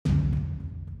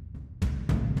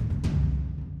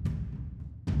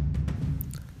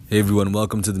Hey everyone,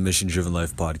 welcome to the Mission Driven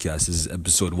Life podcast. This is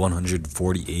episode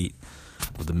 148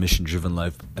 of the Mission Driven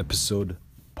Life episode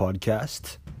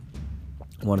podcast.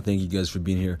 I want to thank you guys for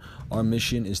being here. Our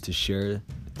mission is to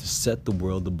set the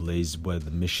world ablaze by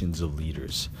the missions of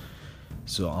leaders.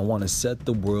 So I want to set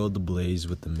the world ablaze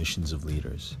with the missions of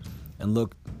leaders. And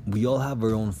look, we all have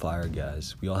our own fire,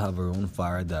 guys. We all have our own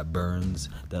fire that burns,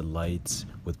 that lights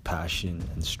with passion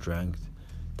and strength,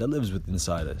 that lives within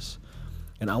inside us.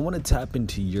 And I want to tap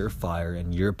into your fire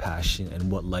and your passion and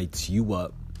what lights you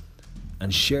up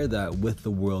and share that with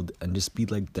the world and just be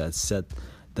like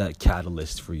that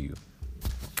catalyst for you.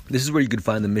 This is where you can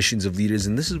find the missions of leaders,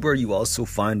 and this is where you also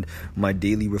find my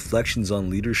daily reflections on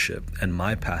leadership and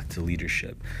my path to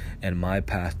leadership and my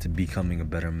path to becoming a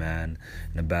better man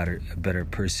and a better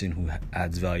person who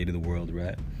adds value to the world,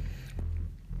 right?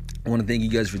 I want to thank you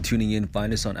guys for tuning in.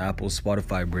 Find us on Apple,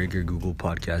 Spotify, Breaker, Google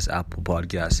Podcasts, Apple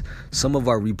Podcasts. Some of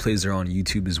our replays are on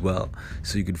YouTube as well,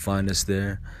 so you can find us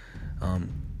there.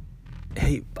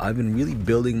 Hey, I've been really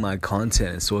building my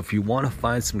content, so if you want to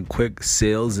find some quick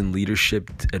sales and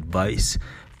leadership advice,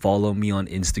 follow me on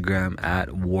Instagram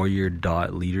at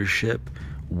warrior.leadership.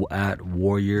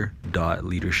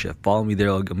 Follow me there.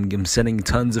 I'm sending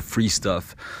tons of free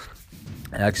stuff,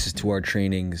 access to our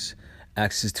trainings,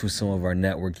 access to some of our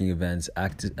networking events,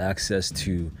 access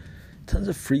to tons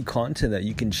of free content that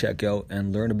you can check out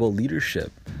and learn about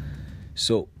leadership.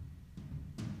 So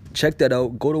check that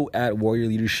out. Go to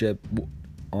 @warriorleadership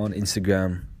on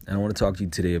Instagram. And I want to talk to you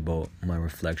today about my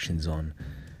reflections on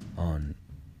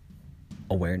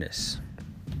awareness.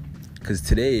 Because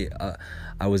today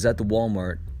I was at the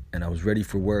Walmart and I was ready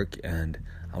for work and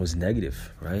I was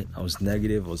negative, right? I was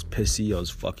negative. I was pissy. I was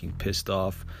fucking pissed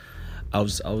off. I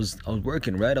was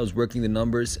working, right? I was working the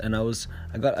numbers, and I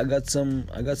got some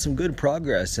good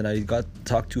progress, and I got to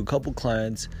talk to a couple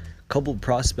clients, couple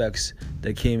prospects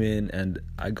that came in, and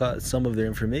I got some of their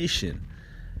information,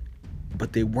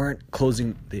 but they weren't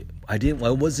closing. I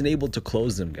wasn't able to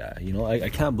close them, guy. You know, I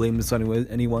can't blame this on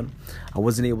anyone. I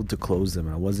wasn't able to close them,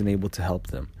 and I wasn't able to help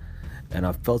them, and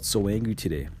I felt so angry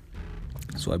today.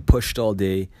 So I pushed all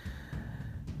day.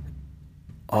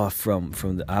 From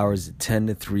the hours 10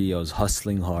 to 3, I was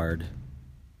hustling hard.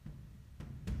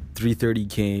 3:30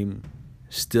 came,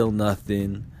 still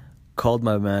nothing. Called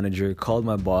my manager, called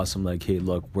my boss. I'm like, hey,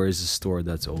 look, where's the store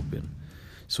that's open?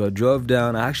 So I drove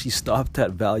down. I actually stopped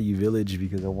at Value Village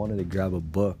because I wanted to grab a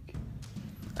book.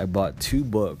 I bought 2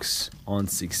 books on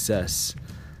success.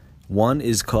 One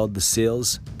is called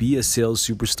Be a Sales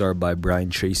Superstar by Brian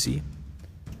Tracy.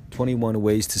 21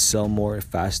 Ways to Sell More,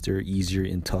 Faster, Easier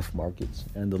in Tough Markets.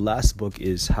 And the last book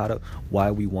is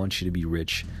Why We Want You to Be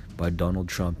Rich by Donald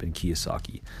Trump and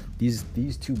Kiyosaki. These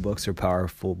 2 books are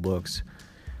powerful books,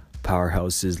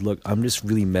 powerhouses. Look, I'm just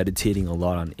really meditating a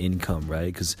lot on income,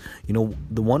 right? Because, you know,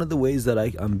 one of the ways that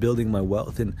I'm building my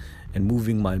wealth and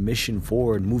moving my mission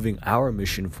forward, moving our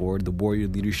mission forward, the Warrior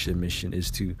Leadership mission,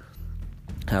 is to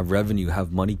have revenue,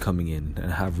 have money coming in,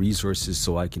 and have resources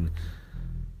so I can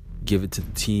give it to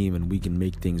the team and we can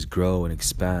make things grow and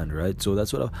expand, right? So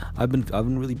that's what I've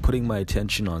been really putting my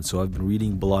attention on. So I've been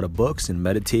reading a lot of books and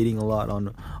meditating a lot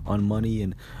on money,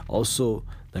 and also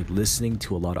like listening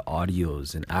to a lot of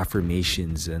audios and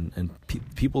affirmations and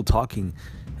people talking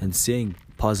and saying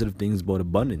positive things about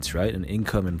abundance, right? And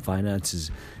income and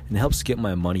finances, and it helps get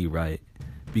my money right,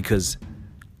 because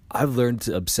I've learned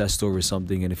to obsess over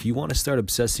something. And if you want to start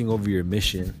obsessing over your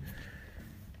mission,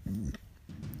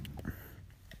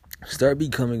 start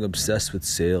becoming obsessed with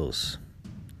sales.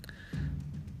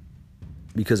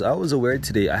 Because I was aware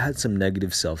today, I had some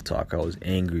negative self-talk. I was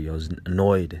angry. I was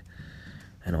annoyed.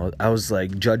 And I was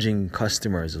like judging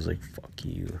customers. I was like, fuck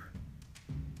you.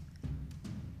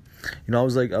 You know, I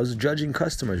was judging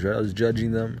customers, right? I was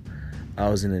judging them. I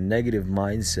was in a negative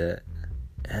mindset.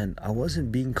 And I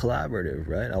wasn't being collaborative,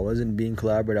 right? I wasn't being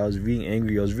collaborative. I was being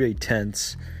angry. I was very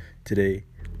tense today.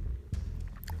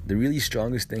 The really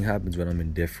strongest thing happens when I'm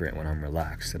indifferent, when I'm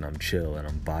relaxed and I'm chill and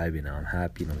I'm vibing and I'm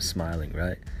happy and I'm smiling,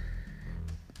 right?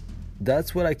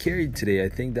 That's what I carried today. I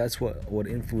think that's what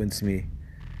influenced me.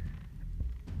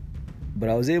 But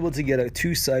I was able to get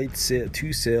 2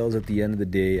 sales at the end of the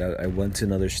day. I went to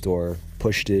another store,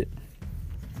 pushed it.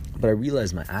 But I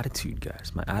realized my attitude,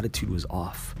 guys, my attitude was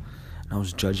off. And I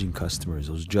was judging customers.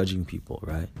 I was judging people,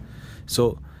 right?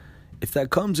 So if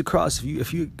that comes across,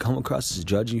 if you come across as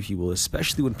judging people,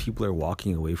 especially when people are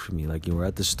walking away from me, like, you know, we're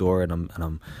at the store and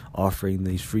I'm offering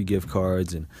these free gift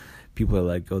cards and people are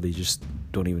like, oh, they just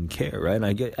don't even care, right? And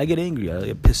I get angry, I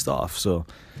get pissed off. So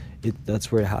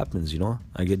that's where it happens, you know?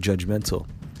 I get judgmental.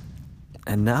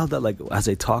 And now that, like, as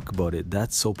I talk about it,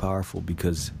 that's so powerful,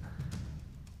 because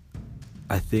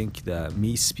I think that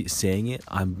me saying it,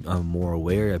 I'm more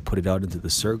aware. I put it out into the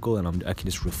circle, and I can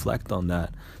just reflect on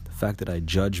that. The fact that I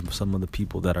judge some of the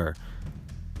people that are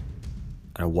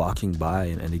walking by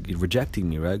and rejecting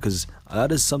me, right? Because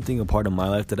that is something, a part of my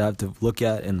life that I have to look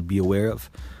at and be aware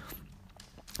of.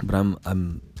 But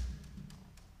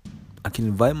I can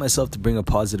invite myself to bring a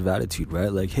positive attitude,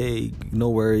 right? Like, hey, no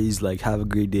worries. Like, have a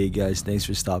great day, guys. Thanks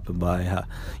for stopping by.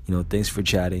 Thanks for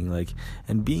chatting. Like,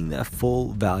 and being that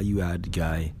full value-added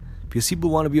guy, because people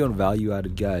want to be on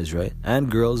value-added guys, right? And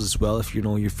girls as well. If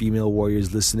your female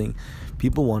warriors listening,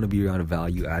 people want to be around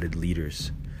value-added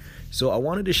leaders. So I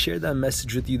wanted to share that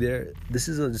message with you there. This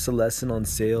is just a lesson on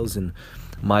sales and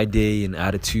my day and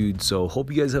attitude. So hope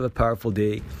you guys have a powerful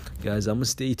day. Guys, I'm going to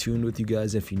stay tuned with you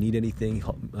guys. If you need anything,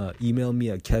 email me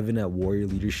at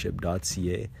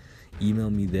kevin@warriorleadership.ca. Email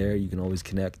me there. You can always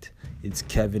connect. It's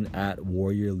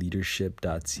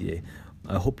kevin@warriorleadership.ca.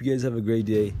 I hope you guys have a great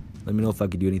day. Let me know if I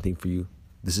can do anything for you.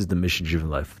 This is the Mission Driven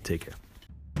Life. Take care.